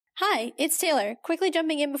Hi, it's Taylor, quickly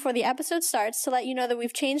jumping in before the episode starts to let you know that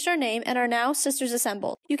we've changed our name and are now Sisters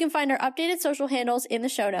Assembled. You can find our updated social handles in the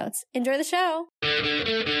show notes. Enjoy the show!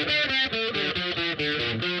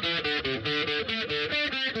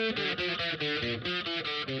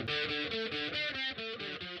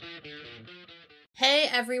 Hey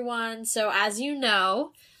everyone, so as you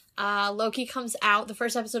know, Loki comes out, the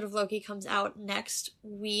first episode of Loki comes out next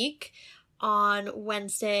week on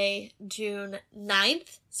Wednesday, June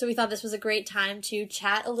 9th. So we thought this was a great time to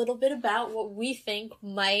chat a little bit about what we think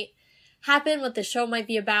might happen, what the show might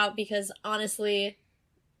be about, because honestly,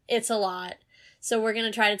 it's a lot. So we're going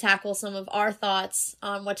to try to tackle some of our thoughts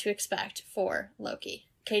on what to expect for Loki.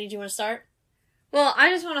 Katie, do you want to start? Well, I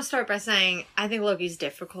just want to start by saying I think Loki's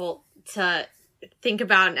difficult to think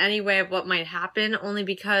about in any way of what might happen, only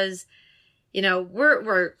because, you know,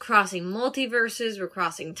 we're crossing multiverses, we're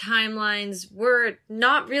crossing timelines, we're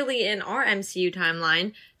not really in our MCU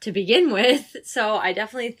timeline to begin with, so I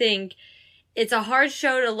definitely think it's a hard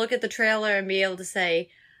show to look at the trailer and be able to say,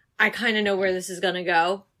 I kind of know where this is going to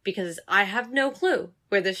go, because I have no clue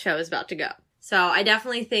where this show is about to go. So I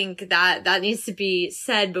definitely think that needs to be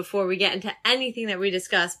said before we get into anything that we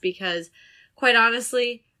discuss, because quite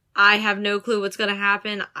honestly, I have no clue what's going to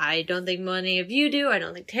happen. I don't think many of you do. I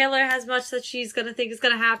don't think Taylor has much that she's going to think is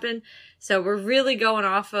going to happen. So we're really going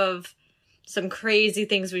off of some crazy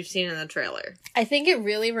things we've seen in the trailer. I think it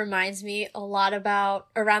really reminds me a lot about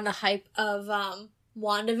around the hype of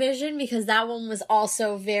WandaVision, because that one was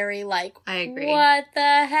also very like, I agree. What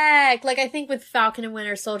the heck? Like, I think with Falcon and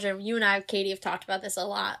Winter Soldier, you and I, Katie, have talked about this a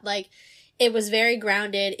lot. Like, it was very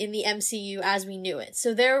grounded in the MCU as we knew it.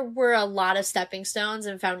 So there were a lot of stepping stones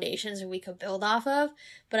and foundations that we could build off of.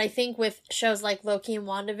 But I think with shows like Loki and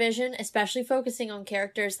WandaVision, especially focusing on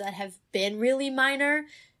characters that have been really minor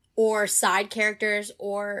or side characters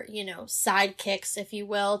or, you know, sidekicks, if you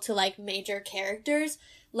will, to like major characters,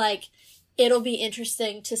 like it'll be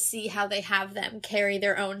interesting to see how they have them carry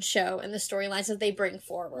their own show and the storylines that they bring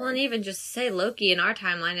forward. Well, and even just say Loki in our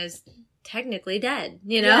timeline is technically dead,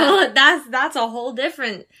 you know? Yeah. That's a whole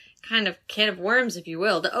different kind of can of worms, if you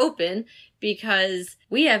will, to open, because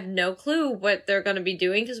we have no clue what they're going to be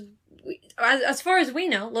doing, because as far as we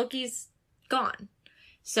know, Loki's gone.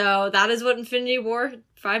 So that is what Infinity War,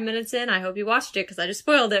 5 minutes in, I hope you watched it, because I just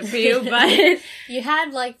spoiled it for you, but you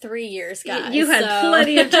had like 3 years, guys. You had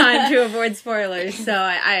plenty of time to avoid spoilers, so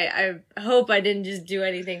I hope I didn't just do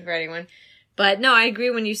anything for anyone. But no, I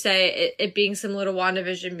agree when you say it being similar to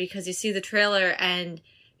WandaVision, because you see the trailer and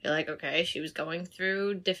you're like, okay, she was going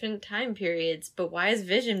through different time periods, but why is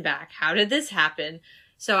Vision back? How did this happen?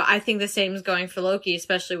 So I think the same is going for Loki,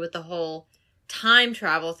 especially with the whole time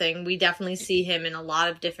travel thing. We definitely see him in a lot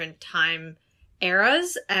of different time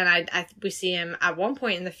eras, and we see him at one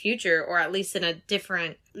point in the future, or at least in a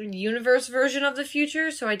different universe version of the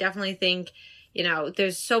future. So I definitely think, you know,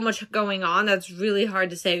 there's so much going on that's really hard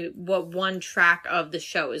to say what one track of the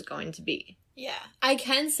show is going to be. Yeah. I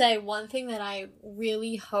can say one thing that I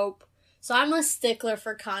really hope. So I'm a stickler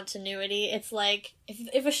for continuity. It's like,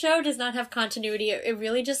 if a show does not have continuity, it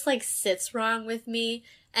really just like sits wrong with me.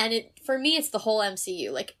 And for me, it's the whole MCU.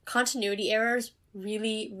 Like, continuity errors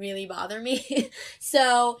really, really bother me.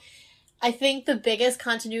 So I think the biggest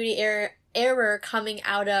continuity error coming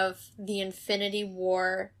out of the Infinity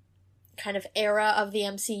War kind of era of the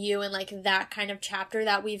MCU and like that kind of chapter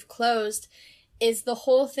that we've closed is the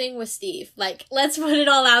whole thing with Steve. Like, let's put it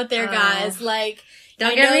all out there, guys. Like,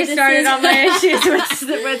 don't get me started on my issues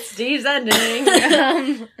with Steve's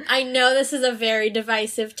ending. I know this is a very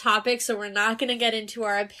divisive topic, so we're not going to get into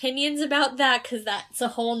our opinions about that, because that's a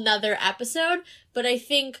whole nother episode. But I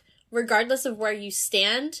think regardless of where you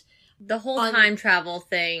stand, the whole time travel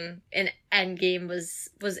thing in Endgame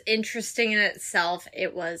was interesting in itself.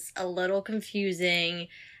 It was a little confusing,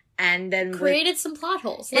 and then created some plot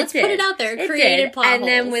holes. Let's put it out there. It created plot holes. And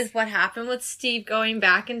then with what happened with Steve going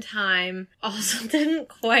back in time also didn't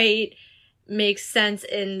quite make sense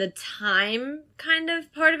in the time kind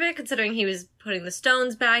of part of it, considering he was putting the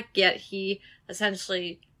stones back, yet he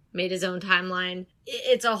essentially made his own timeline.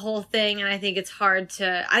 It's a whole thing, and I think it's hard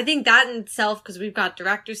to... I think that in itself, because we've got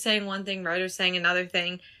directors saying one thing, writers saying another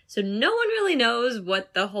thing, so no one really knows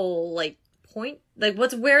what the whole, like, point... Like,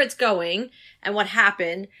 where it's going, and what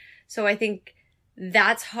happened. So I think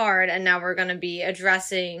that's hard, and now we're going to be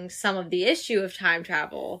addressing some of the issue of time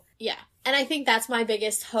travel. Yeah. And I think that's my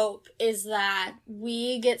biggest hope, is that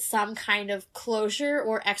we get some kind of closure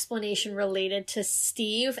or explanation related to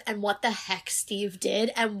Steve and what the heck Steve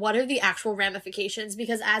did and what are the actual ramifications.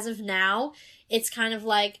 Because as of now, it's kind of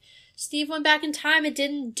like, Steve went back in time, it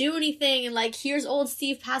didn't do anything, and like, here's old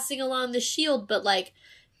Steve passing along the shield, but like,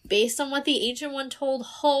 based on what the Ancient One told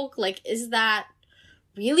Hulk, like, is that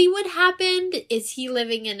really what happened? Is he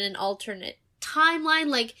living in an alternate timeline?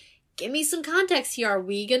 Like, give me some context here. Are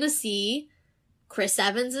we gonna see Chris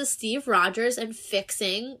Evans as Steve Rogers and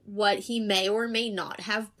fixing what he may or may not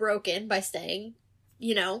have broken by staying,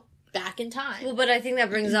 back in time? Well, but I think that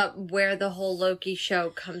brings up where the whole Loki show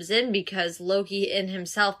comes in, because Loki in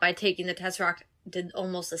himself, by taking the Tesseract, did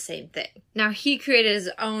almost the same thing. Now, he created his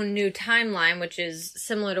own new timeline, which is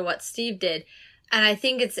similar to what Steve did. And I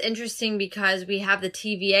think it's interesting because we have the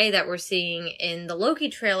TVA that we're seeing in the Loki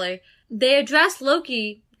trailer. They address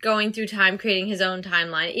Loki going through time, creating his own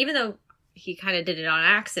timeline, even though he kind of did it on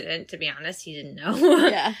accident, to be honest. He didn't know.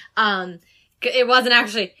 Yeah. It wasn't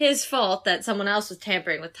actually his fault that someone else was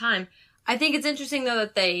tampering with time. I think it's interesting, though,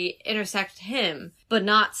 that they intersect him, but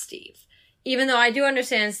not Steve. Even though I do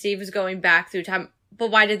understand Steve was going back through time,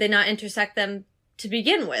 but why did they not intersect them to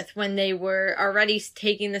begin with when they were already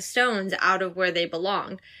taking the stones out of where they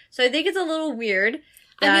belonged? So I think it's a little weird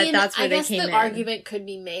that that's where they came in. I guess the argument could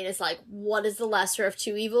be made is, like, what is the lesser of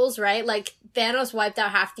two evils, right? Like, Thanos wiped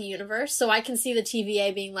out half the universe, so I can see the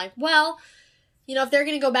TVA being like, well, if they're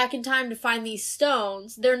going to go back in time to find these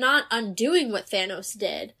stones, they're not undoing what Thanos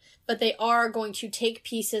did, but they are going to take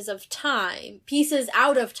pieces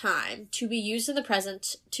out of time to be used in the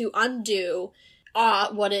present to undo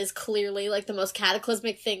what is clearly, like, the most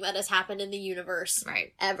cataclysmic thing that has happened in the universe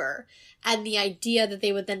ever. And the idea that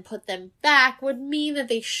they would then put them back would mean that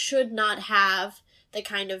they should not have the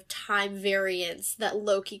kind of time variance that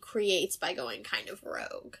Loki creates by going kind of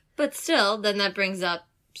rogue. But still, then that brings up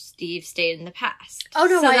Steve stayed in the past. Oh,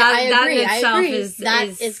 no, so I agree. That I agree.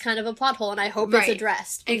 That is kind of a plot hole, and I hope it's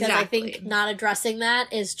addressed. Because exactly. I think not addressing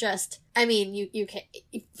that is just, I mean, you can't,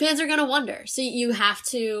 fans are going to wonder. So you have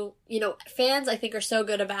to, fans, I think, are so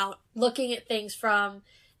good about looking at things from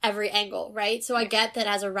every angle, right? So I get that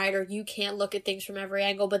as a writer, you can't look at things from every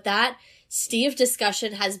angle, but that Steve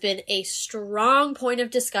discussion has been a strong point of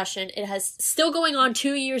discussion. It has still going on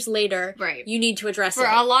 2 years later. Right. You need to address it. For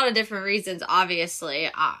it. a lot of different reasons, obviously,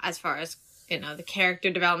 as far as, the character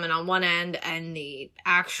development on one end and the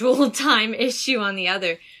actual time issue on the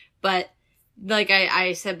other. But like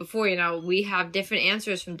I said before, we have different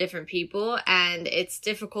answers from different people, and it's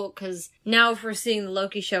difficult because now if we're seeing the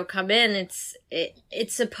Loki show come in,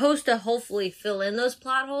 it's supposed to hopefully fill in those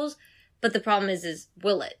plot holes, but the problem is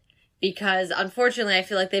will it? Because unfortunately, I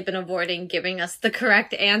feel like they've been avoiding giving us the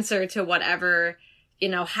correct answer to whatever,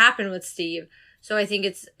 happened with Steve. So I think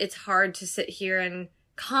it's hard to sit here and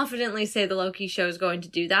confidently say the Loki show is going to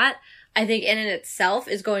do that. I think in and itself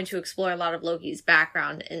is going to explore a lot of Loki's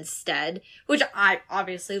background instead, which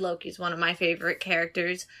obviously Loki's one of my favorite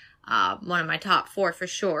characters, one of my top 4 for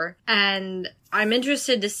sure. And I'm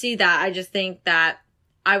interested to see that. I just think that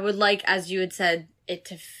I would like, as you had said, it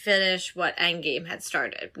to finish what Endgame had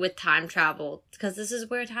started with time travel, because this is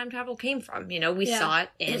where time travel came from. We saw it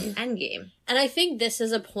in Endgame. And I think this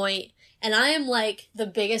is a point, and I am, like, the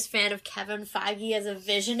biggest fan of Kevin Feige as a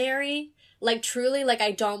visionary. Like, truly, like,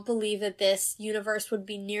 I don't believe that this universe would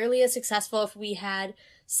be nearly as successful if we had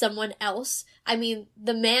someone else. I mean,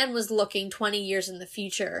 the man was looking 20 years in the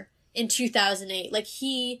future in 2008. Like,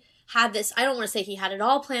 he had this, I don't want to say he had it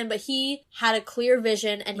all planned, but he had a clear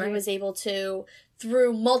vision, and he was able to,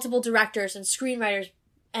 through multiple directors and screenwriters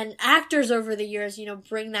and actors over the years,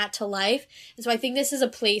 bring that to life. And so I think this is a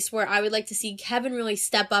place where I would like to see Kevin really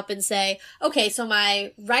step up and say, okay, so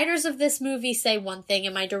my writers of this movie say one thing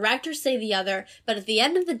and my directors say the other, but at the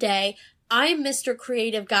end of the day, I'm Mr.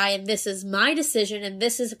 Creative Guy and this is my decision and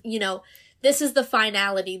this is, this is the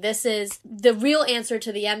finality. This is the real answer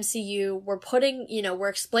to the MCU. We're putting, we're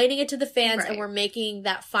explaining it to the fans and we're making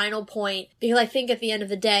that final point. Because I think at the end of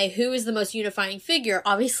the day, who is the most unifying figure?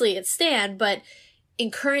 Obviously it's Stan, but in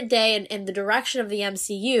current day and in the direction of the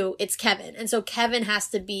MCU, it's Kevin. And so Kevin has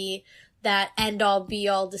to be that end-all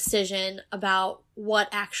be-all decision about what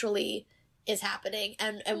actually is happening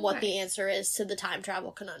and what the answer is to the time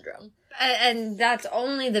travel conundrum. And that's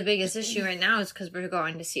only the biggest issue right now is because we're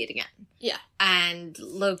going to see it again. Yeah. And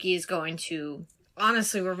Loki is going to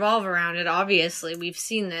honestly revolve around it. Obviously, we've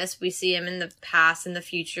seen this. We see him in the past, in the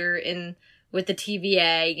future, with the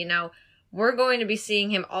TVA. We're going to be seeing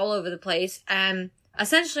him all over the place. And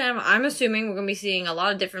essentially, I'm assuming we're going to be seeing a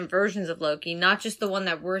lot of different versions of Loki, not just the one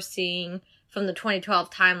that we're seeing from the 2012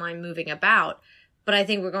 timeline moving about. But I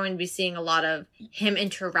think we're going to be seeing a lot of him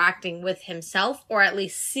interacting with himself, or at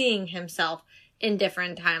least seeing himself in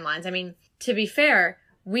different timelines. I mean, to be fair,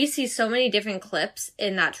 we see so many different clips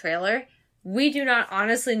in that trailer. We do not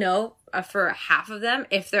honestly know for half of them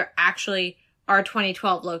if they're actually our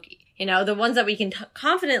 2012 Loki. You know, the ones that we can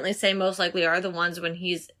confidently say most likely are the ones when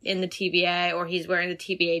he's in the TVA or he's wearing the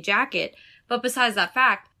TVA jacket. But besides that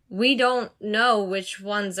fact, we don't know which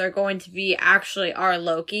ones are going to be actually our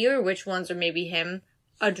Loki or which ones are maybe him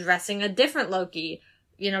addressing a different Loki,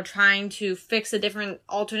 you know, trying to fix a different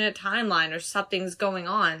alternate timeline or something's going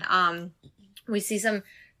on. We see some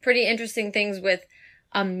pretty interesting things with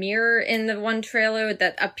a mirror in the one trailer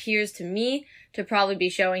that appears to me to probably be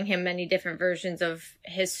showing him many different versions of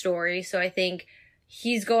his story. So I think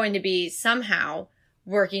he's going to be somehow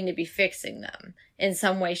working to be fixing them in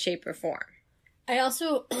some way, shape, or form. I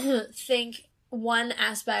also think one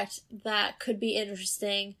aspect that could be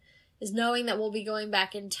interesting is knowing that we'll be going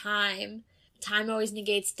back in time. Time always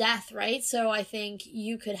negates death, right? So I think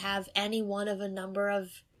you could have any one of a number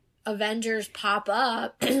of Avengers pop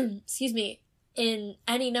up, excuse me, in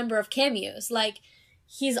any number of cameos. Like,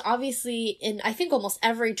 he's obviously in, I think, almost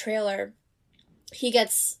every trailer, he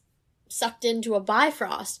gets sucked into a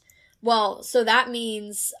Bifrost. Well, so that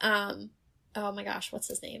means, oh my gosh, what's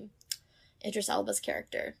his name? Idris Elba's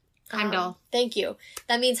character. Heimdall. Thank you.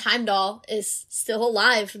 That means Heimdall is still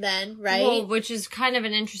alive then, right? Well, which is kind of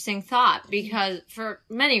an interesting thought because for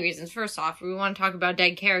many reasons. First off, we want to talk about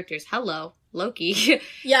dead characters. Hello, Loki.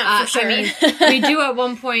 Yeah, for sure. I mean, we do at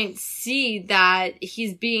one point see that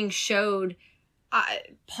he's being showed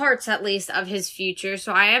parts, at least, of his future.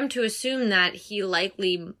 So I am to assume that he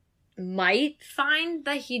likely might find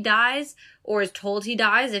that he dies or is told he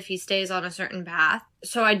dies if he stays on a certain path.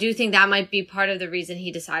 So I do think that might be part of the reason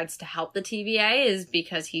he decides to help the TVA is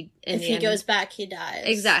because if he goes back, he dies.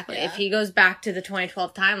 Exactly. Yeah. If he goes back to the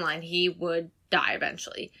 2012 timeline, he would die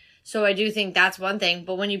eventually. So I do think that's one thing.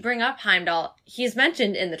 But when you bring up Heimdall, he's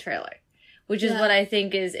mentioned in the trailer, which is what I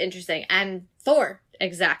think is interesting. And Thor.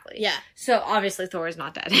 Exactly. Yeah. So obviously Thor is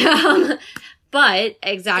not dead. But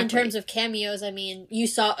exactly. In terms of cameos, I mean, you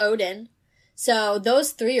saw Odin. So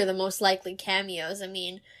those three are the most likely cameos. I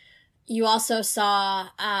mean, you also saw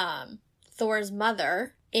Thor's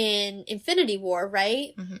mother in Infinity War,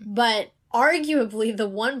 right? Mm-hmm. But arguably the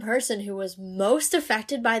one person who was most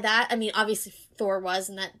affected by that, I mean, obviously Thor was,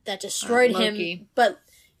 and that destroyed him. But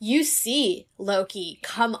you see Loki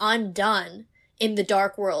come undone in the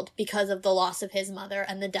Dark World because of the loss of his mother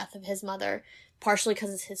and the death of his mother. Partially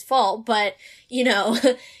because it's his fault, but, you know,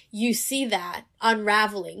 you see that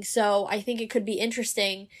unraveling. So I think it could be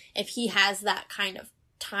interesting if he has that kind of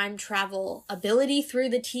time travel ability through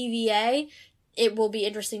the TVA. It will be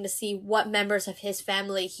interesting to see what members of his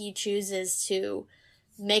family he chooses to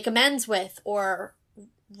make amends with or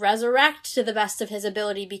resurrect to the best of his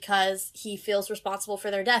ability because he feels responsible for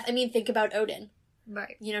their death. I mean, think about Odin.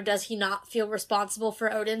 Right. You know, does he not feel responsible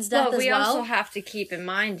for Odin's death as well? We also have to keep in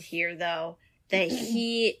mind here, though, that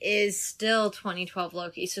he is still 2012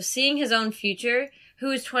 Loki. So seeing his own future, who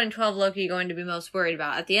is 2012 Loki going to be most worried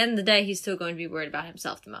about? At the end of the day, he's still going to be worried about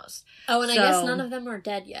himself the most. Oh, and I guess none of them are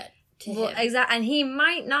dead yet to him. Exactly. And he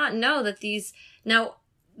might not know that these... Now,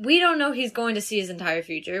 we don't know he's going to see his entire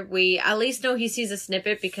future. We at least know he sees a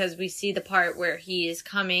snippet because we see the part where he is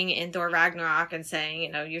coming in Thor Ragnarok and saying, you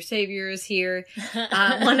know, your savior is here.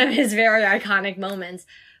 One of his very iconic moments.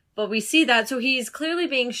 But we see that, so he's clearly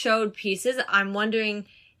being showed pieces. I'm wondering,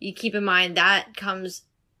 you keep in mind, that comes,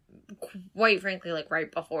 quite frankly, like,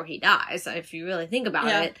 right before he dies, if you really think about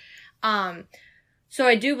it. So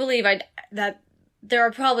I do believe that there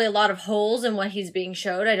are probably a lot of holes in what he's being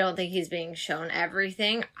showed. I don't think he's being shown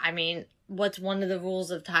everything. I mean, what's one of the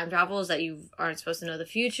rules of time travel is that you aren't supposed to know the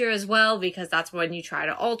future as well, because that's when you try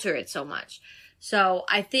to alter it so much. So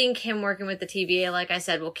I think him working with the TVA, like I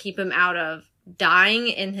said, will keep him out of dying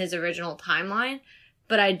in his original timeline,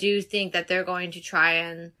 but I do think that they're going to try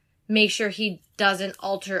and make sure he doesn't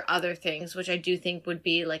alter other things, which I do think would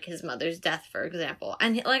be like his mother's death, for example.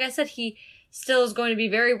 And like I said, he still is going to be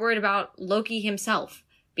very worried about Loki himself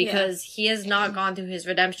because he has not gone through his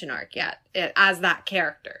redemption arc yet as that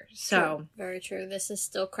character. So true. Very true. This is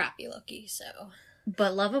still crappy Loki, so.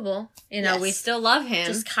 But lovable. You know, we still love him.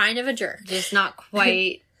 Just kind of a jerk. Just not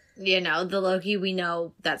quite... You know, the Loki we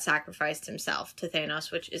know that sacrificed himself to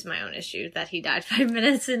Thanos, which is my own issue, that he died 5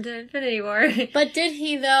 minutes into Infinity War. But did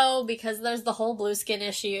he, though? Because there's the whole blue skin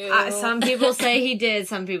issue. Some people say he did,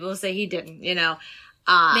 some people say he didn't, you know.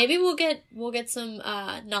 Maybe we'll get some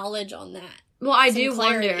knowledge on that. Well, I do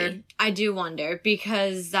wonder,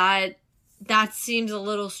 because that seems a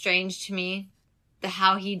little strange to me.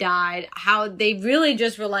 How he died, how they really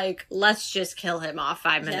just were like, let's just kill him off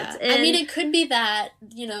 5 minutes in. I mean, it could be that,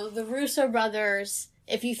 you know, the Russo brothers,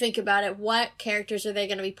 if you think about it, what characters are they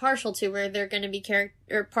going to be partial to? Where they're going to be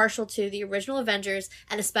partial to the original Avengers,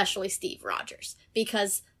 and especially Steve Rogers.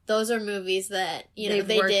 Because those are movies that, they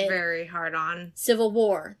worked did very hard on. Civil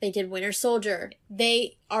War. They did Winter Soldier.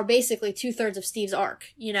 They are basically 2/3 of Steve's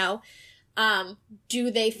arc,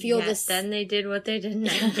 Do they feel this? Then they did what they did in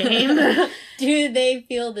Endgame. Do they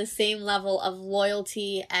feel the same level of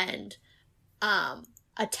loyalty and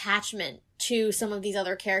attachment to some of these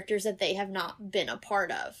other characters that they have not been a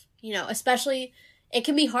part of? Especially, it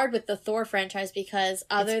can be hard with the Thor franchise because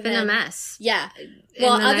it's been a mess. Yeah.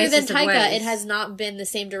 Well, other than Taika, ways. it has not been the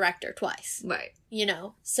same director twice. Right.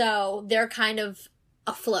 So they're kind of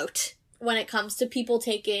afloat when it comes to people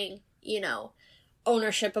taking,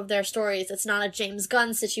 ownership of their stories. It's not a James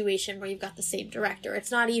Gunn situation where you've got the same director.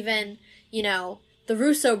 It's not even, the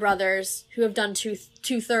Russo brothers who have done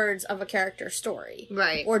 2/3 of a character's story.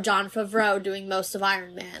 Right. Or Jon Favreau doing most of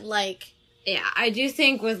Iron Man. Yeah, I do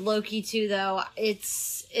think with Loki too, though,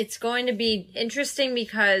 it's going to be interesting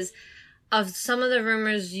because of some of the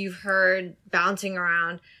rumors you've heard bouncing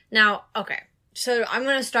around. Now, okay, so I'm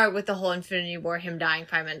going to start with the whole Infinity War, him dying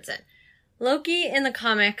 5 minutes in. Loki in the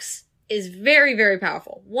comics is very, very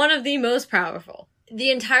powerful. One of the most powerful.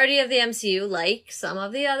 The entirety of the MCU, like some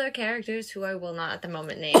of the other characters who I will not at the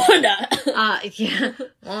moment name. Wanda!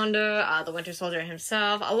 Wanda, the Winter Soldier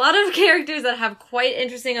himself. A lot of characters that have quite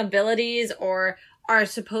interesting abilities or are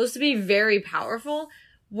supposed to be very powerful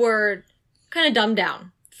were kind of dumbed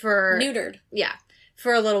down for... Neutered. Yeah,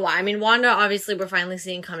 for a little while. I mean, Wanda, obviously, we're finally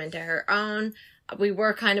seeing come into her own. We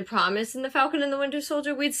were kind of promised in The Falcon and the Winter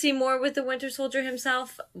Soldier we'd see more with the Winter Soldier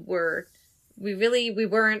himself. We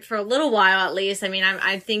weren't for a little while at least. I mean,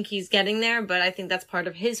 I think he's getting there, but I think that's part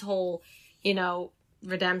of his whole,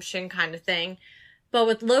 redemption kind of thing. But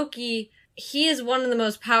with Loki, he is one of the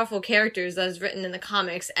most powerful characters that is written in the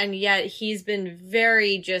comics, and yet he's been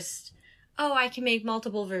very just, I can make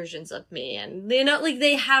multiple versions of me, and,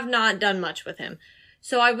 they have not done much with him.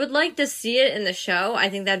 So I would like to see it in the show. I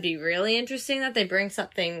think that'd be really interesting that they bring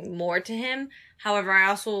something more to him. However, I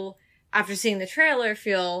also, after seeing the trailer,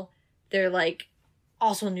 feel they're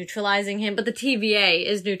also neutralizing him, but the TVA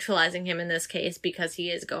is neutralizing him in this case because he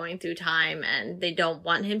is going through time and they don't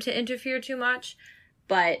want him to interfere too much.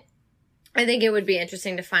 But I think it would be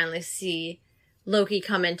interesting to finally see Loki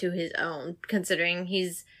come into his own, considering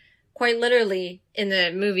he's quite literally in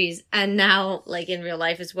the movies and now in real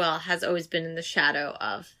life as well has always been in the shadow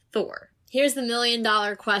of Thor. Here's the $1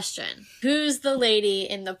 million question. Who's the lady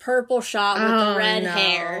in the purple shot with the red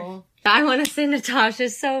hair? I want to say Natasha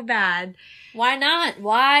so bad. Why not?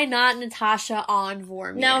 Why not Natasha on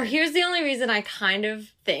Vormir? Now, here's the only reason I kind of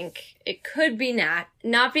think it could be Nat.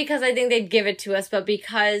 Not because I think they'd give it to us, but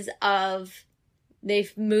because of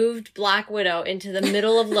they've moved Black Widow into the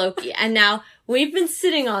middle of Loki. And now we've been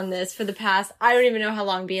sitting on this for the past, I don't even know how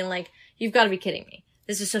long, being like, you've got to be kidding me.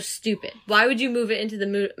 This is so stupid. Why would you move it into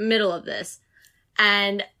the middle of this?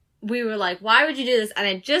 And we were like, why would you do this? And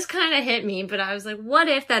it just kind of hit me, but I was like, what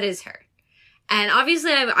if that is her? And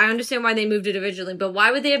obviously I understand why they moved it originally, but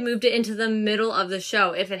why would they have moved it into the middle of the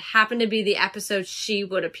show if it happened to be the episode she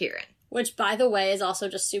would appear in? Which, by the way, is also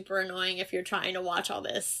just super annoying if you're trying to watch all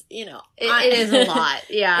this, It is a lot,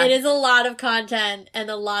 yeah. It is a lot of content and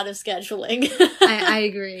a lot of scheduling. I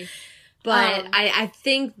agree. But I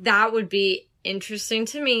think that would be interesting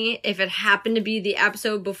to me if it happened to be the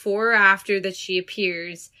episode before or after that she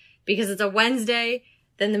appears, because it's a Wednesday,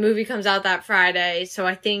 then the movie comes out that Friday, so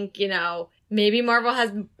I think, maybe Marvel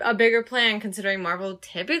has a bigger plan, considering Marvel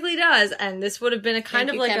typically does, and this would have been a kind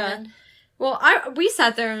of Kevin. We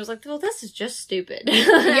sat there and was like, well, this is just stupid.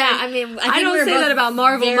 Yeah, I mean, I don't say that about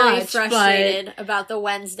Marvel very much, frustrated about the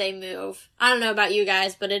Wednesday move. I don't know about you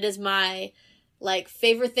guys, but it is my,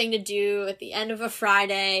 favorite thing to do at the end of a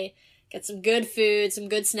Friday. Get some good food, some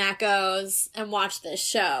good snackos, and watch this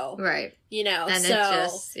show. Right. And so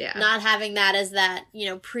not having that as that,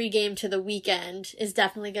 pregame to the weekend is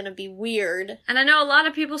definitely going to be weird. And I know a lot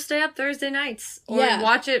of people stay up Thursday nights or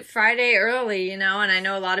watch it Friday early, and I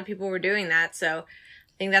know a lot of people were doing that, so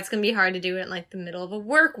I think that's going to be hard to do in, the middle of a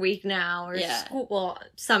work week now or school. Well,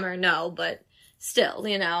 summer, no, but still,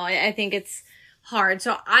 I think it's hard.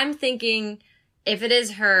 So I'm thinking if it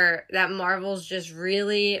is her, that Marvel's just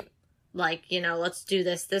really... let's do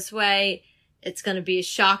this way. It's going to be a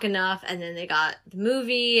shock enough. And then they got the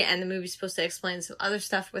movie, and the movie's supposed to explain some other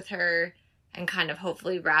stuff with her and kind of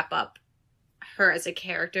hopefully wrap up her as a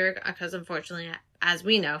character. Because unfortunately, as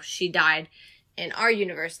we know, she died in our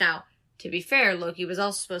universe. Now, to be fair, Loki was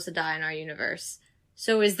also supposed to die in our universe.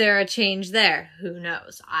 So is there a change there? Who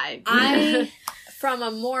knows? I from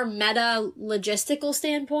a more meta logistical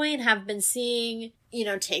standpoint, have been seeing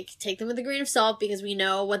take them with a grain of salt because we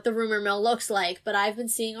know what the rumor mill looks like. But I've been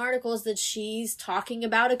seeing articles that she's talking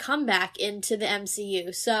about a comeback into the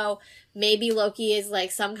MCU. So maybe Loki is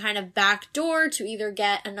like some kind of back door to either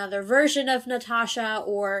get another version of Natasha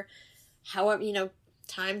or however,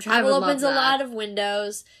 time travel opens a lot of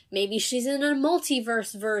windows. Maybe she's in a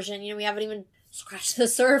multiverse version. We haven't even scratched the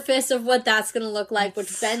surface of what that's going to look like,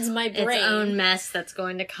 which bends my brain. Its own mess that's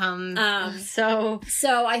going to come. So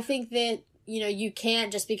I think that, you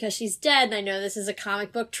can't, just because she's dead, and I know this is a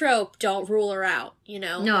comic book trope, don't rule her out,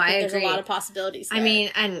 No, I agree. There's a lot of possibilities there. I mean,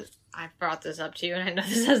 and I've brought this up to you, and I know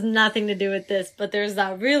this has nothing to do with this, but there's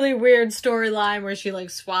that really weird storyline where she, like,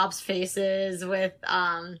 swaps faces with,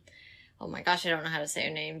 oh my gosh, I don't know how to say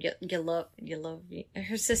her name. You love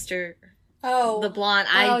her sister. Oh. The blonde.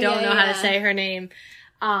 I don't know how to say her name.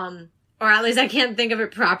 Or at least I can't think of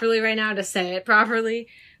it properly right now to say it properly.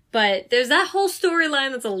 But there's that whole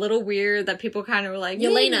storyline that's a little weird that people kind of were like...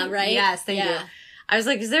 Yelena, right? Yes, thank you. I was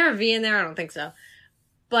like, is there a V in there? I don't think so.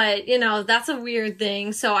 But, that's a weird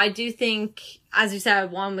thing. So I do think, as you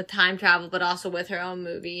said, one with time travel, but also with her own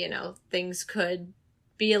movie, things could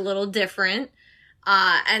be a little different.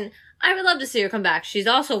 And I would love to see her come back. She's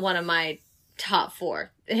also one of my top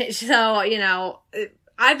 4. So,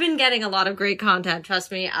 I've been getting a lot of great content,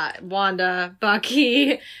 trust me. Wanda,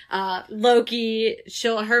 Bucky, Loki,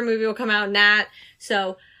 her movie will come out, Nat.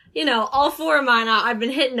 So, all 4 of mine, I've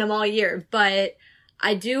been hitting them all year. But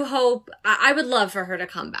I do hope, I would love for her to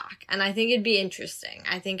come back. And I think it'd be interesting.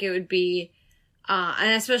 I think it would be,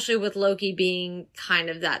 and especially with Loki being kind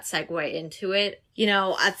of that segue into it.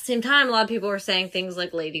 At the same time, a lot of people were saying things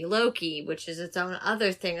like Lady Loki, which is its own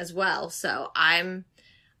other thing as well. So I'm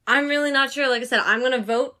really not sure. Like I said, I'm going to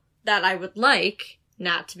vote that I would like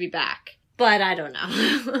Nat to be back, but I don't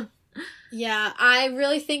know. Yeah, I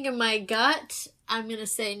really think in my gut, I'm going to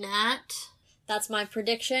say Nat. That's my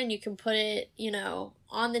prediction. You can put it,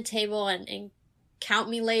 on the table and count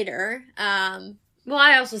me later. Well,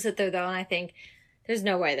 I also sit there though, and I think there's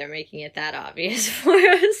no way they're making it that obvious for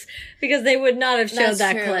us because they would not have showed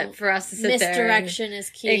that clip for us to sit there. Misdirection is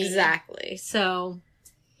key. Exactly. So,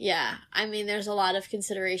 yeah, I mean, there's a lot of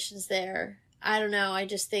considerations there. I don't know. I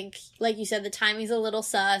just think, like you said, the timing's a little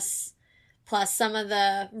sus. Plus some of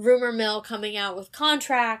the rumor mill coming out with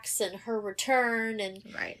contracts and her return and,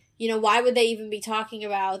 right. Why would they even be talking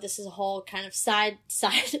about, this is a whole kind of side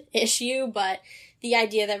issue, but the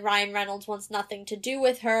idea that Ryan Reynolds wants nothing to do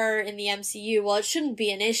with her in the MCU, well, it shouldn't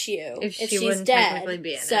be an issue if she's dead.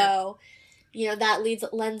 Be in so, that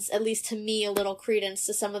lends, at least to me, a little credence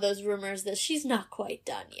to some of those rumors that she's not quite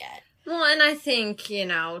done yet. Well, and I think,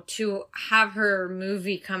 to have her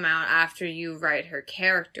movie come out after you write her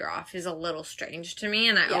character off is a little strange to me,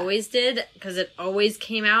 and I always did, because it always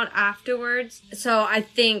came out afterwards. So I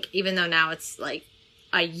think, even though now it's like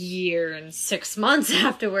a year and 6 months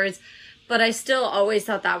afterwards, but I still always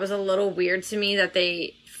thought that was a little weird to me that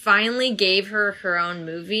they finally gave her her own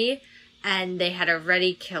movie, and they had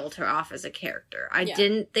already killed her off as a character. I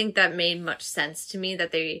didn't think that made much sense to me,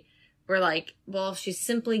 that they were like, well, she's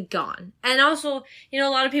simply gone. And also, a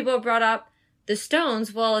lot of people have brought up the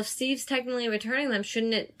stones. Well, if Steve's technically returning them,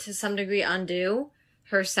 shouldn't it to some degree undo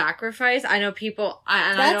her sacrifice? I know people,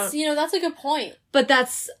 that's a good point. But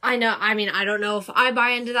I don't know if I buy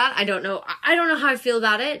into that. I don't know how I feel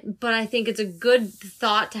about it, but I think it's a good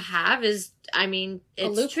thought to have it's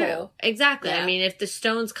true. Exactly. Yeah. If the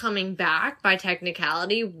stone's coming back by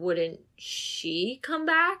technicality, wouldn't she come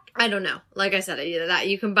back? I don't know. Like I said, either that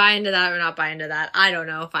you can buy into that or not buy into that. I don't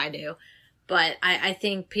know if I do. But I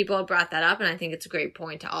think people have brought that up, and I think it's a great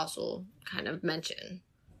point to also kind of mention.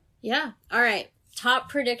 Yeah. All right. Top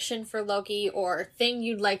prediction for Loki, or thing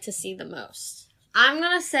you'd like to see the most? I'm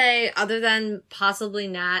going to say, other than possibly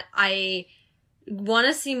Nat, I want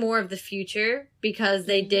to see more of the future, because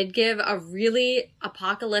they did give a really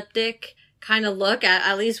apocalyptic kind of look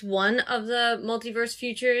at least one of the multiverse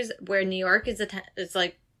futures where New York is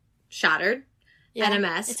like shattered and a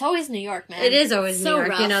mess. It's always New York, man. It is always New York.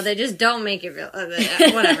 Rough. They just don't make it real.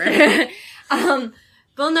 Whatever.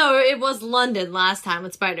 Well, no, it was London last time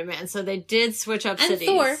with Spider-Man, so they did switch up cities.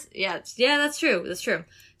 Thor. Yeah, that's true. That's true.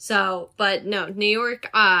 So, but no, New York,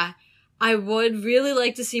 I would really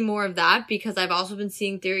like to see more of that, because I've also been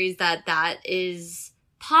seeing theories that is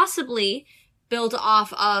possibly built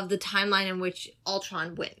off of the timeline in which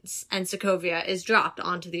Ultron wins and Sokovia is dropped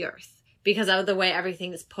onto the Earth because of the way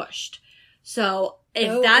everything is pushed. So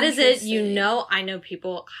if that is it, I know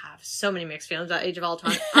people have so many mixed feelings about Age of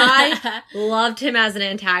Ultron. I loved him as an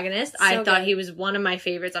antagonist. I thought he was one of my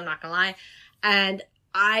favorites, I'm not gonna lie. And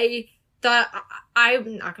I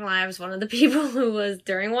I'm not gonna lie, I was one of the people who was,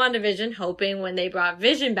 during WandaVision, hoping when they brought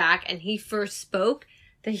Vision back and he first spoke,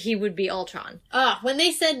 that he would be Ultron. When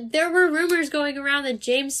they said there were rumors going around that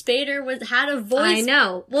James Spader had a voice. I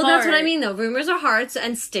know. Well, that's what I mean, though. Rumors are hard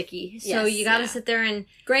and sticky. So Yes, you gotta sit there and...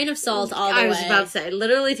 Grain of salt all the way. I was about to say,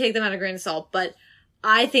 literally take them at a grain of salt. But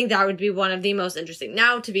I think that would be one of the most interesting.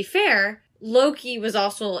 Now, to be fair, Loki was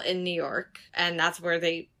also in New York, and that's where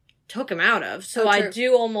they took him out of. So I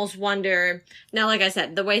do almost wonder... Now, like I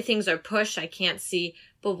said, the way things are pushed, I can't see,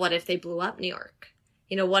 but what if they blew up New York?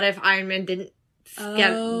 You know, what if Iron Man didn't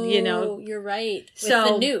get, you know... You're right. With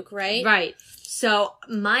the nuke, right? Right. So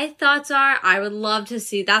my thoughts are, I would love to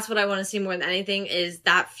see, that's what I want to see more than anything, is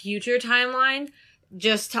that future timeline,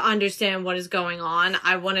 just to understand what is going on.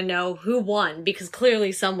 I want to know who won, because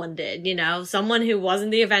clearly someone did, you know? Someone who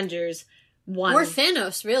wasn't the Avengers won. Or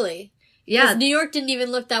Thanos, really. Yeah. Because New York didn't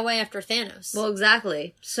even look that way after Thanos. Well,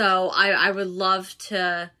 exactly. So I would love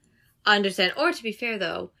to understand, or to be fair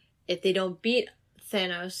though, if they don't beat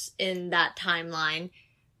Thanos in that timeline,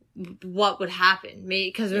 what would happen?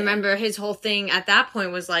 Because remember, his whole thing at that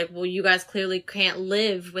point was like, well, you guys clearly can't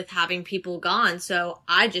live with having people gone, so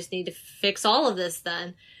I just need to fix all of this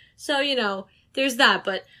then. So, you know, there's that,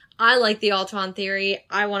 but I like the Ultron theory.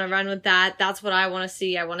 I want to run with that. That's what I want to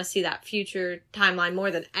see. I want to see that future timeline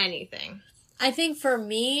more than anything. I think for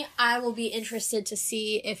me, I will be interested to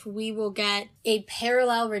see if we will get a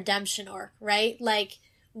parallel redemption arc, right? Like,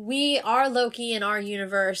 our Loki in our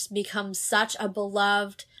universe becomes such a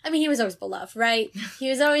beloved... I mean, he was always beloved, right? He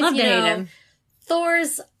was always, you know,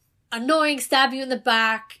 Thor's annoying, stab you in the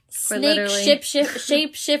back, snake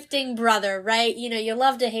shape-shifting brother, right? You know, you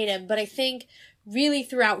love to hate him. But I think really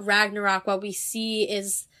throughout Ragnarok, what we see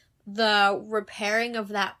is the repairing of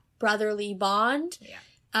that brotherly bond. Yeah.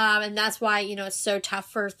 And that's why, you know, it's so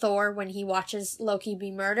tough for Thor when he watches Loki be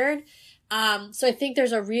murdered. So I think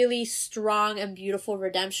there's a really strong and beautiful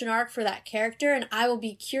redemption arc for that character, and I will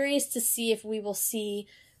be curious to see if we will see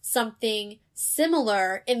something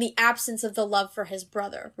similar in the absence of the love for his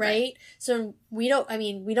brother, right? So we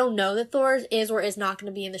don't know that Thor is or is not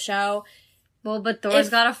going to be in the show. Well, but Thor's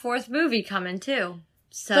got a 4th movie coming too.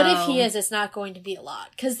 So. But if he is, it's not going to be a lot.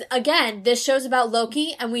 Because, again, this show's about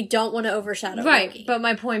Loki, and we don't want to overshadow Loki. Right, but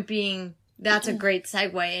my point being, that's a great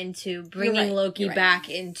segue into bringing Loki back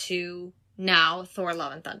into now Thor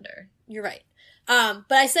Love and Thunder. You're right.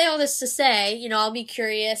 But I say all this to say, you know, I'll be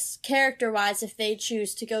curious, character-wise, if they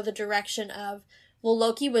choose to go the direction of, well,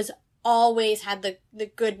 Loki was always had the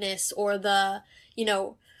goodness or the, you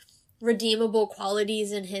know, redeemable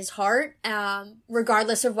qualities in his heart,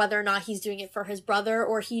 regardless of whether or not he's doing it for his brother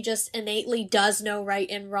or he just innately does know right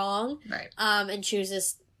and wrong. Right. And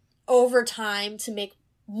chooses over time to make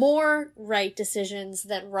more right decisions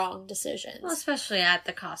than wrong decisions. Well, especially at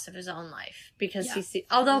the cost of his own life. Because he sees,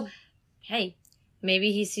 although, hey,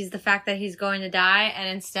 maybe he sees the fact that he's going to die and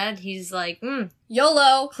instead he's like,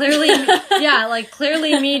 YOLO! Clearly,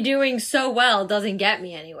 clearly me doing so well doesn't get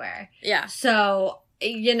me anywhere. Yeah. So,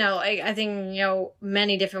 you know, I think, you know,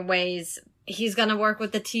 many different ways. He's gonna work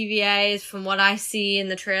with the TVAs from what I see in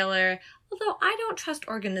the trailer. Although I don't trust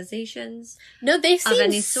organizations. No, they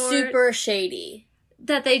seem super shady.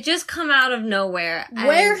 That they just come out of nowhere.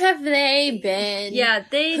 Where have they been? Yeah,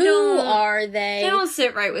 Who are they? They don't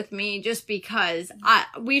sit right with me just because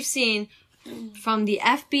we've seen from the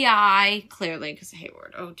FBI, clearly, because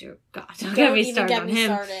Hayward, oh dear God, don't get me started on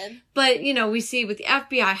him. But, you know, we see with the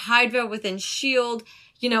FBI, Hydra within S.H.I.E.L.D.,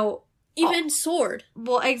 you know. Even Sword.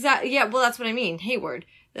 Well, exactly, yeah, well, that's what I mean, Hayward.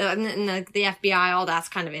 And the FBI, all that's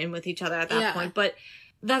kind of in with each other at that point, but...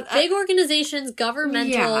 Big organizations,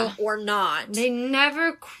 governmental or not, they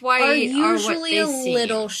never quite are usually what they a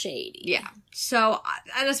little shady. Yeah. So,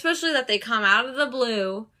 and especially that they come out of the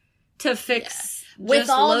blue to fix with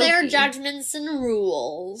all Loki. Their judgments and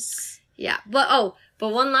rules. Yeah. But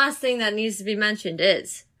one last thing that needs to be mentioned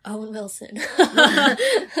is Owen Wilson.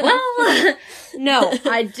 Well, no,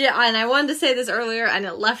 I did, and I wanted to say this earlier, and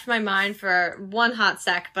it left my mind for one hot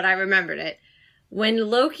sec, but I remembered it. When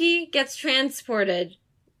Loki gets transported,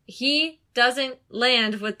 he doesn't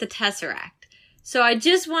land with the Tesseract. So I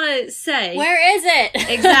just want to say... Where is it?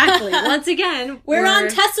 Exactly. Once again, we're on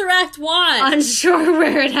Tesseract 1. Unsure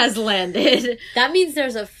where it has landed. That means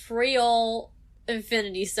there's a free ol'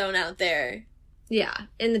 Infinity Stone out there. Yeah,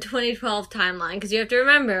 in the 2012 timeline, because you have to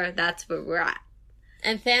remember, that's where we're at.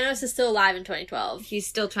 And Thanos is still alive in 2012. He's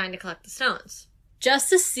still trying to collect the stones.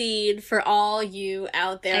 just a seed for all you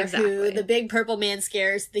out there Exactly. who the big purple man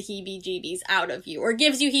scares the heebie-jeebies out of you, or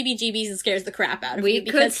gives you heebie-jeebies and scares the crap out of you,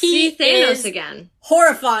 because see he Thanos is again.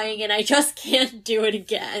 horrifying, and I just can't do it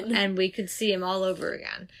again. And we could see him all over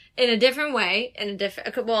again. In a different way,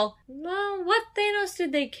 well, what Thanos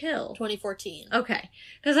did they kill? 2014. Okay.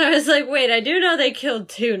 Because I was like, wait, I do know they killed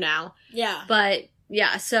 2 now. Yeah. But,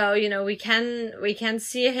 yeah, so, we can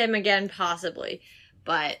see him again, possibly.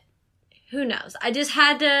 But who knows? I just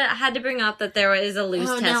had to bring up that there is a loose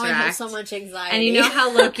Tesseract. Now I have so much anxiety. And you know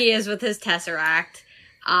how Loki is with his Tesseract.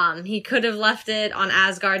 He could have left it on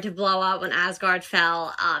Asgard to blow up when Asgard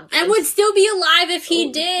fell. And would still be alive if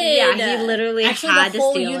he did. Yeah, he literally Actually, had the to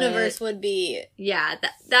whole steal universe it. would be... Yeah,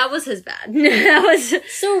 that was his bad. That was...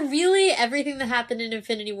 So really, everything that happened in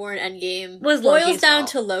Infinity War and Endgame was boils Loki's down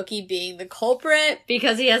fault. to Loki being the culprit.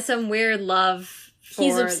 Because he has some weird love for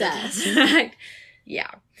He's the obsessed. Tesseract.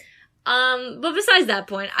 Yeah. But besides that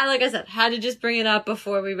point, like I said, had to just bring it up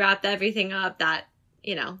before we wrapped everything up that,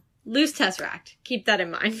 loose Tesseract. Keep that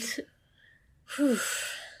in mind. Whew.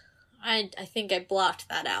 I think I blocked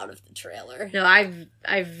that out of the trailer. No,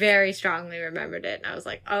 I very strongly remembered it, and I was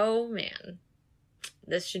like, oh man,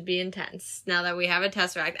 this should be intense now that we have a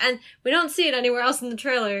Tesseract. And we don't see it anywhere else in the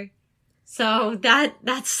trailer. So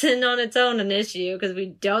that's on its own an issue, because we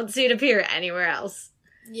don't see it appear anywhere else.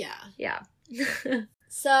 Yeah. Yeah.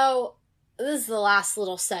 So, this is the last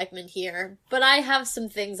little segment here, but I have some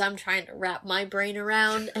things I'm trying to wrap my brain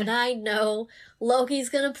around, and I know Loki's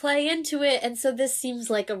gonna play into it, and so this seems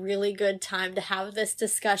like a really good time to have this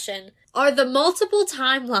discussion. Are the multiple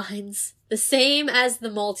timelines the same as the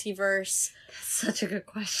multiverse? That's such a good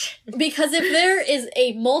question. Because if there is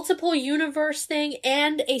a multiple universe thing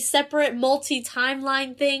and a separate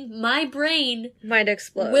multi-timeline thing, my brain Might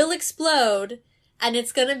explode. will explode. And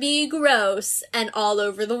it's gonna be gross and all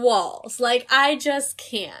over the walls. Like, I just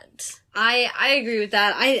can't. I agree with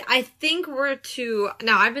that. I think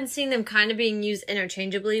now I've been seeing them kind of being used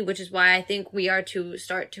interchangeably, which is why I think we are to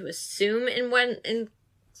start to assume in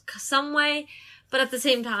some way. But at the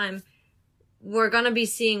same time, we're gonna be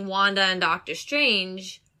seeing Wanda and Doctor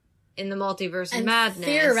Strange in the multiverse of madness.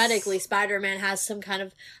 Theoretically, Spider-Man has some kind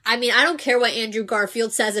of... I mean, I don't care what Andrew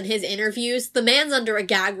Garfield says in his interviews. The man's under a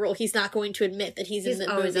gag rule. He's not going to admit that he's in the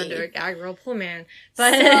always movie. under a gag rule. Poor man.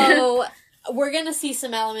 But So, we're gonna see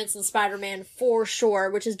some elements in Spider-Man for sure,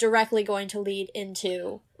 which is directly going to lead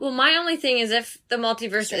into... Well, my only thing is if the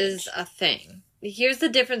multiverse Strange. is a thing. Here's the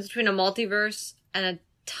difference between a multiverse and a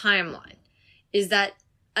timeline. Is that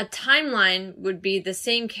a timeline would be the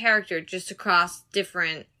same character just across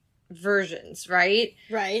different versions, right?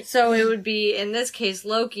 Right. So it would be, in this case,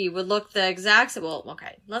 Loki would look the exact same. Well,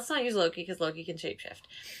 okay, let's not use Loki because Loki can shapeshift.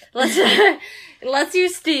 Let's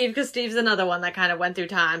use Steve because Steve's another one that kind of went through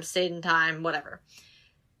time, stayed in time, whatever.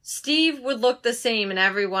 Steve would look the same in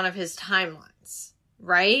every one of his timelines,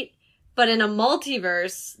 right? But in a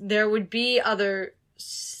multiverse, there would be other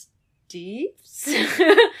Steves,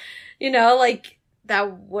 like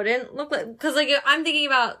that wouldn't look like, because I'm thinking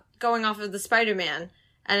about going off of the Spider-Man.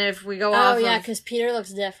 And if we go off because Peter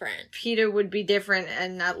looks different. Peter would be different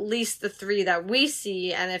in at least the 3 that we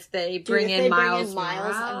see, and if they bring in Miles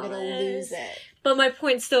Morales, I'm gonna lose it. But my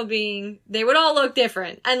point still being, they would all look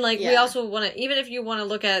different. And, we Yeah. also want to, even if you want to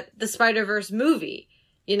look at the Spider-Verse movie,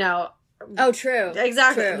 Oh, true.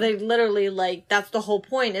 Exactly. True. They literally, that's the whole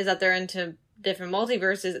point, is that they're into different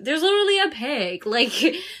multiverses. There's literally a pig.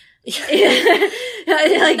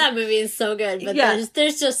 That movie is so good, but Yeah.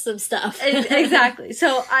 there's just some stuff. Exactly.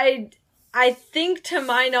 So I think, to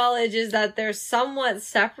my knowledge, is that they're somewhat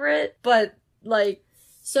separate, but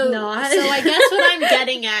So not. So I guess what I'm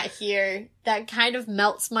getting at here that kind of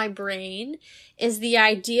melts my brain is the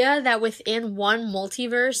idea that within one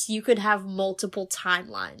multiverse you could have multiple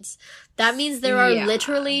timelines. That means there are Yeah.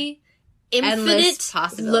 literally Endless infinite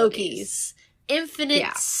possibilities. Lokis, infinite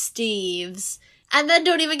Yeah. Steves, and then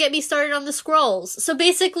don't even get me started on the Skrulls. So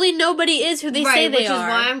basically nobody is who they say they which are. is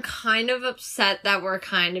why I'm kind of upset that we're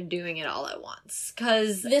kind of doing it all at once.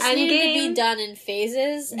 Because This needed to be done in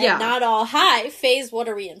phases, and Yeah. not all. Hi, phase, what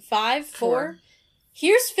are we in? 5? 4?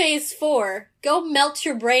 Here's phase 4. Go melt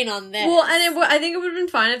your brain on this. Well, and I think it would have been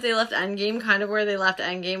fine if they left Endgame kind of where they left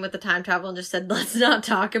Endgame with the time travel and just said, let's not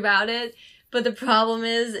talk about it. But the problem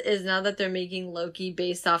is now that they're making Loki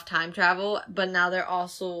based off time travel, but now they're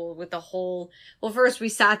also with the whole... Well, first we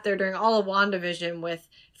sat there during all of WandaVision with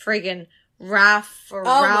friggin' Ralph or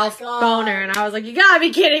Oh my Ralph God. Boner, and I was like, you gotta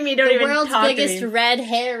be kidding me, don't The even world's talk to biggest me. red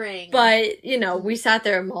herring. But, you know, we sat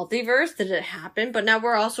there, multiverse, did it happen? But now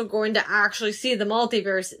we're also going to actually see the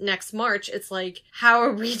multiverse next March. It's like, how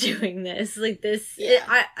are we doing this? Like, this... Yeah.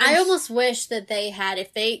 I almost wish that they had,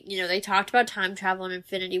 if they, you know, they talked about time travel in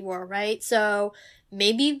Infinity War, right? So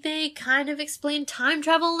maybe they kind of explained time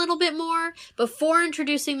travel a little bit more before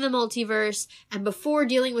introducing the multiverse and before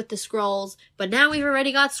dealing with the Skrulls. But now we've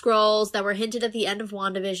already got Skrulls that were hinted at the end of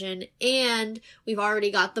WandaVision, and we've already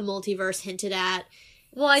got the multiverse hinted at.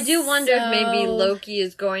 Well, I do wonder if maybe So- Loki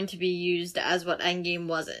is going to be used as what Endgame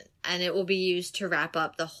wasn't. And it will be used to wrap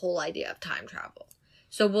up the whole idea of time travel.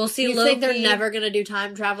 So we'll see You Loki. think they're never going to do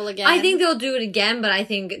time travel again? I think they'll do it again, but I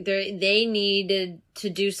think they needed to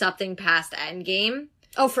do something past Endgame.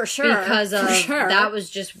 Oh, for sure. Because of, for sure. that was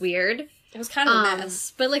just weird. It was kind of a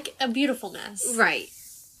mess, but like a beautiful mess. Right.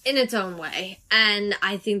 In its own way. And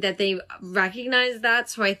I think that they recognize that,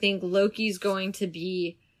 so I think Loki's going to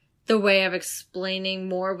be the way of explaining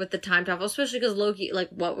more with the time travel, especially because Loki, like,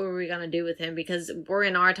 what were we gonna do with him? Because we're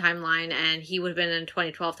in our timeline, and he would have been in a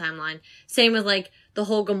 2012 timeline. Same with, like, the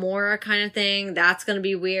whole Gamora kind of thing. That's gonna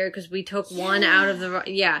be weird, because we took one out of the...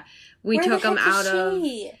 Yeah. We Where took the him heck out is of...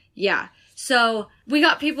 she? Yeah. So, we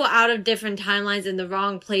got people out of different timelines in the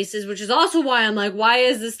wrong places, which is also why I'm like, why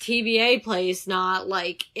is this TVA place not,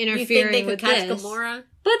 like, interfering You think they with could catch this? Gamora?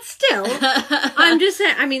 But still, I'm just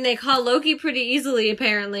saying, I mean, they caught Loki pretty easily,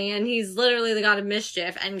 apparently, and he's literally the god of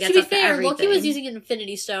mischief and gets To be up to fair, everything. Loki was using an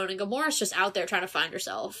Infinity Stone, and Gamora's just out there trying to find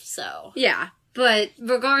herself, so... Yeah, but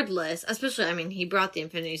regardless, especially, I mean, he brought the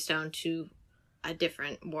Infinity Stone to a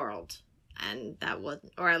different world, and that was,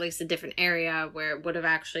 or at least a different area where it would have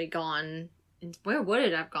actually gone... Where would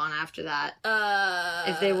it have gone after that?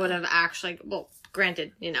 If they would have actually... Well,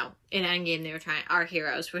 granted, you know, in Endgame they were trying... Our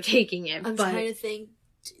heroes were taking it, I'm but... trying to think...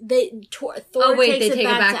 Thor they takes take it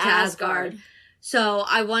back to Asgard. So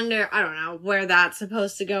I wonder, I don't know where that's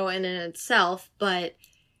supposed to go in itself, but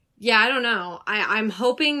yeah, I don't know. I'm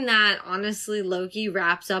hoping that honestly Loki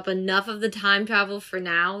wraps up enough of the time travel for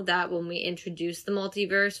now that when we introduce the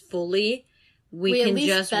multiverse fully, we at can least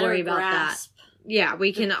just better worry about grasp. that. Yeah,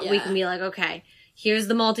 we can be like, okay, here's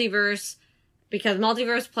the multiverse. Because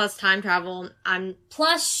multiverse plus time travel,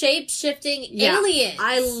 Plus shape-shifting aliens.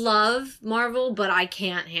 I love Marvel, but I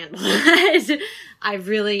can't handle it.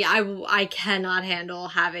 I cannot handle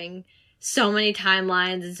having so many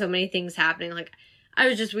timelines and so many things happening. Like, I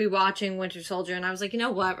was just rewatching Winter Soldier, and I was like, you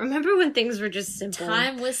know what? Remember when things were just simple?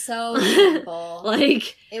 Time was so simple.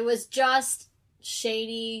 Like... It was just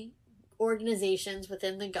shady organizations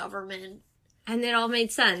within the government. And it all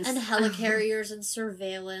made sense. And helicarriers and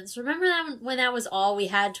surveillance. Remember that when that was all we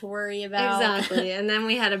had to worry about? Exactly. And then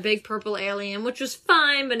we had a big purple alien, which was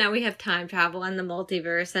fine, but now we have time travel and the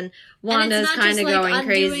multiverse, and Wanda's kind of going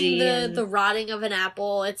crazy. The rotting of an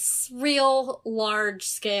apple. It's real large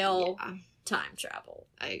scale time travel.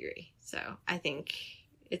 I agree. So I think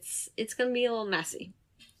it's going to be a little messy.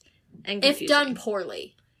 And if confusing. done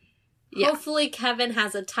poorly. Yeah. Hopefully Kevin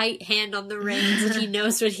has a tight hand on the reins and he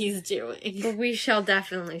knows what he's doing. But we shall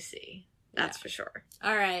definitely see. That's for sure.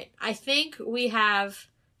 All right. I think we have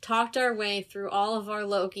talked our way through all of our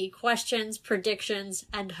Loki questions, predictions,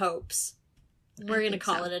 and hopes. We're going to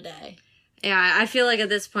call it a day. Yeah, I feel like at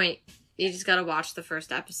this point, you just got to watch the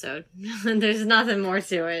first episode. There's nothing more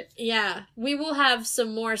to it. Yeah. We will have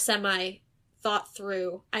some more thought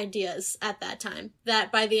through ideas at that time.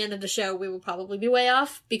 That by the end of the show we will probably be way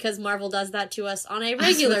off because Marvel does that to us on a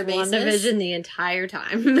regular basis. WandaVision the entire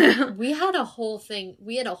time. We had a whole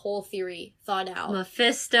theory thought out.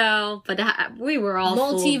 Mephisto, but we were all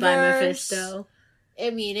fooled by Mephisto.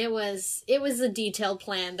 I mean, it was a detailed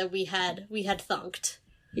plan that we had thunked.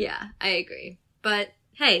 Yeah, I agree. But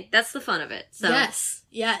hey, that's the fun of it. So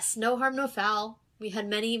Yes, no harm, no foul. We had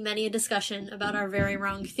many a discussion about our very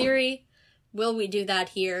wrong theory. Will we do that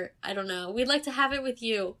here? I don't know. We'd like to have it with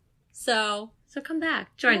you. So come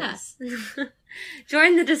back. Join us.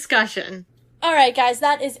 Join the discussion. Alright guys,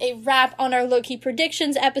 that is a wrap on our Loki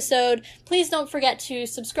predictions episode. Please don't forget to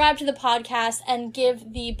subscribe to the podcast and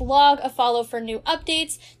give the blog a follow for new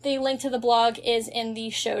updates. The link to the blog is in the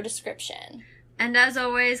show description. And as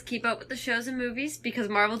always, keep up with the shows and movies because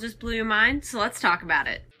Marvel just blew your mind, so let's talk about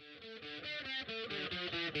it.